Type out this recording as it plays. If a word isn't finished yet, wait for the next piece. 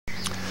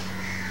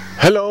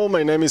Hello,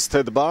 my name is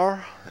Ted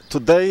Bar.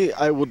 Today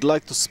I would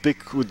like to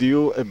speak with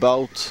you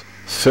about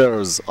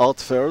fairs, art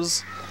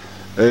fairs.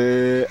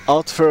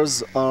 Art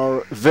fairs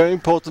are very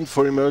important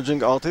for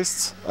emerging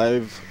artists.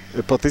 I've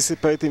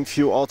participated in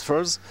few art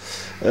fairs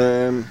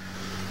and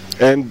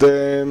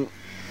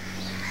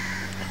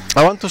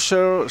I want to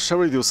share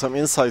with you some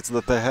insights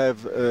that I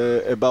have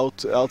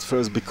about art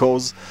fairs,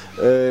 because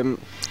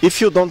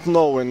if you don't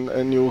know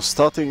and you're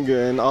starting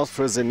an art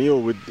fair as a new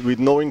with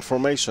no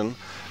information,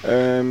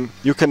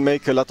 you can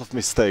make a lot of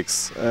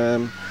mistakes,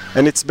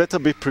 and it's better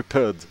be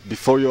prepared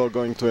before you are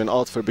going to an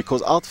art fair,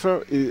 because art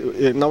fair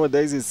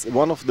nowadays is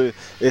one of the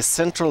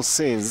central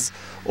scenes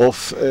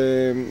of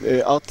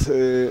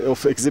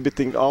of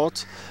exhibiting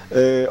art,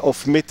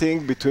 of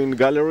meeting between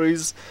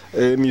galleries,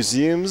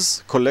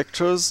 museums,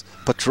 collectors,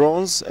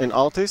 patrons and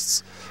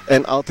artists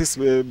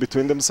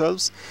between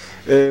themselves.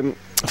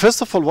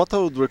 First of all, what I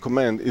would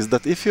recommend is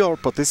that if you are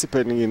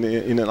participating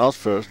in an art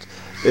fair,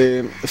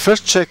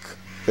 first check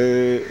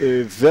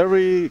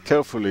very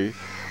carefully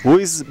who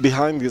is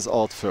behind this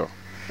art fair.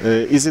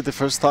 Is it the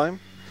first time?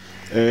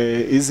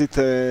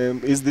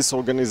 Is this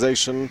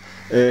organization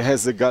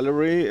has a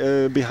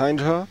gallery behind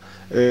her?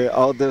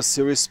 Are there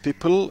serious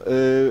people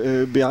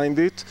behind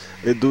it?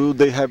 Do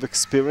they have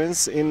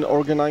experience in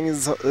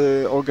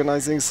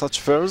organizing such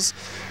fairs?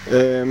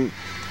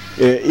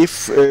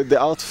 If the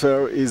art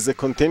fair is a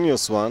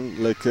continuous one,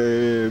 like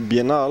a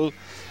Biennale,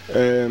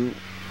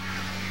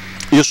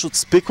 you should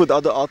speak with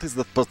other artists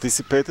that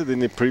participated in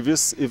the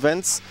previous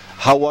events.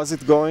 How was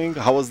it going?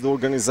 How was the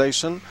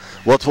organization?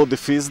 What were the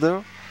fees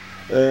there?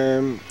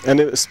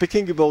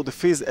 Speaking about the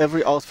fees,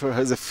 every art fair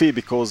has a fee,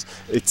 because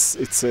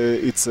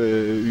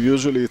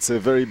usually it's a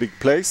very big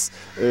place.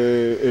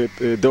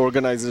 The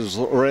organizers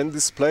rent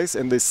this place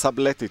and they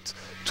sublet it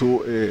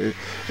to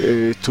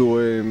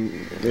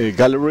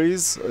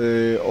galleries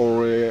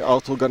or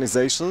art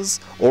organizations,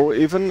 or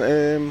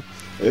even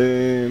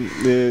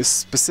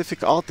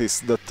specific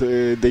artists that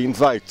they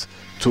invite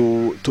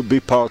to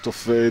be part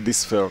of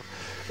this fair.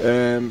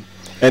 And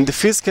the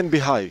fees can be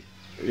high.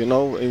 You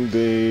know,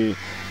 in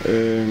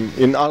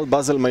Art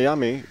Basel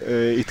Miami,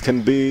 it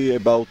can be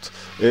about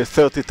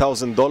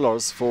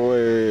 $30,000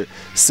 for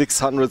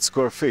 600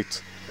 square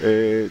feet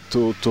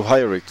to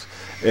hire it.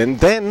 And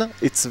then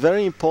it's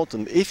very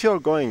important, if you're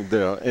going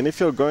there, and if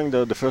you're going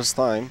there the first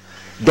time,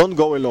 don't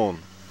go alone.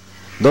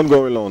 Don't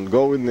go alone.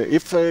 Go in.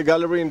 If a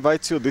gallery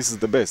invites you, this is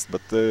the best.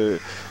 But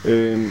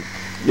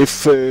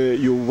if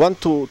you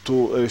want to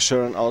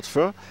share an art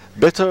fair,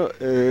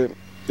 better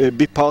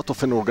be part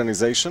of an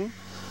organization.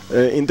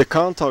 In the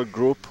Counter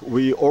Group,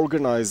 we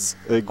organize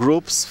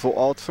groups for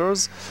art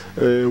fairs.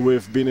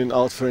 We've been in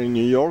art fair in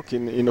New York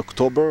in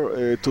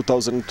October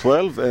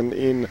 2012, and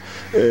in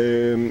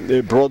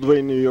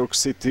Broadway, New York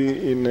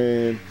City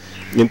in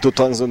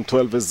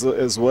 2012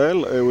 as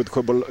well, with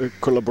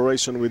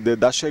collaboration with the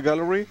Dacia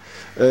Gallery.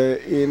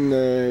 In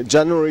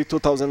January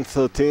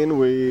 2013,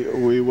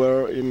 we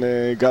were in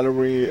a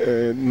gallery,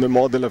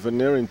 Mémoire de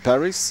l'Avenir in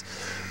Paris.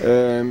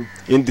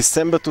 In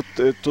December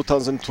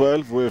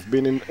 2012, we've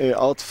been in an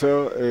art fair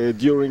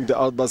during the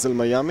Art Basel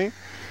Miami,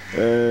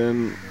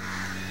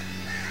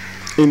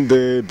 in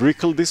the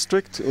Brickell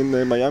district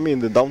in Miami, in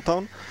the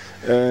downtown.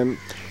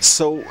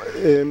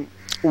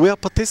 We are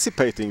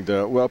participating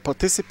there. We are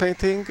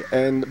participating,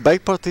 and by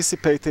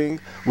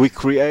participating, we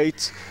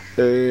create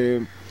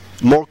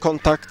more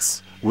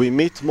contacts. We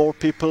meet more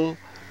people.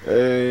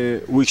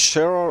 We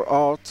share our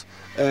art,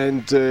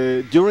 and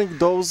during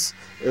those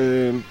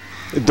 4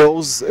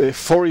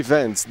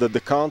 events that the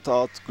Count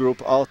Art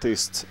Group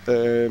artists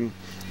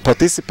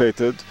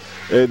participated,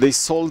 they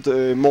sold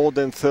more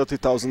than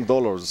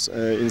 $30,000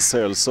 in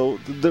sales. So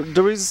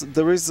there is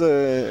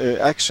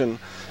action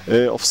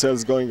of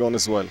sales going on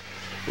as well.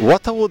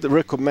 What I would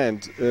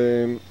recommend,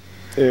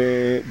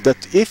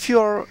 that if you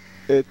are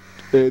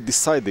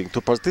deciding to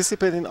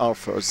participate in art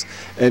fairs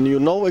and you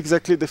know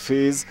exactly the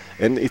fees,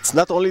 and it's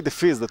not only the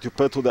fees that you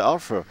pay to the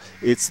art fair,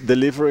 it's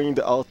delivering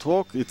the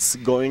artwork, it's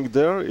going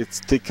there, it's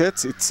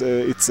tickets,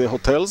 it's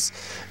hotels,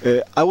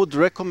 I would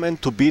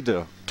recommend to be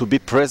there, to be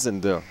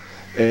present there.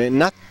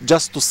 Not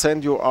just to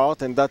send your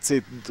art and that's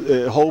it,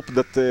 hope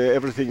that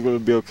everything will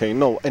be okay.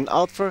 No, an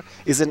art fair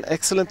is an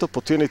excellent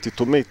opportunity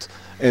to meet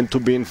and to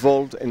be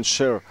involved and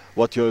share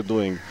what you're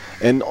doing.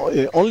 And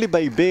only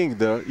by being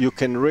there you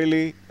can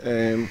really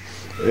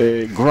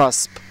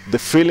grasp the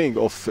feeling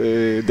of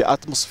the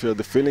atmosphere,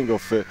 the feeling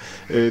of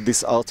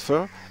this art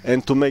fair,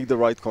 and to make the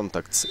right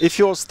contacts. If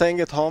you're staying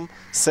at home,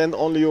 send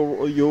only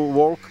your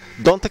work.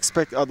 Don't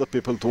expect other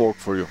people to work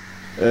for you.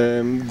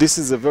 This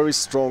is a very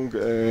strong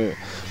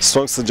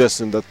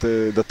suggestion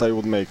that I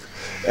would make.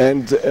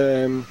 And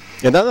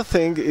another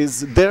thing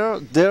is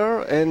there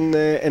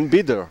and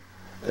be there.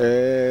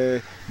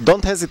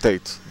 Don't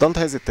hesitate. Don't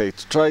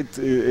hesitate. Try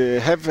to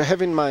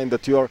have in mind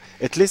that you are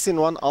at least in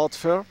one art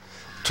fair.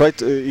 Try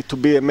to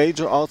be a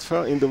major art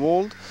fair in the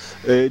world.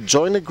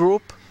 Join a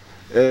group.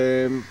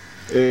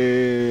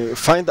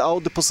 Find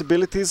out the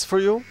possibilities for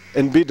you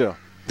and be there.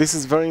 This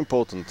is very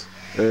important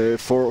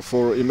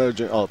for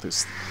emerging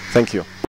artists. Thank you.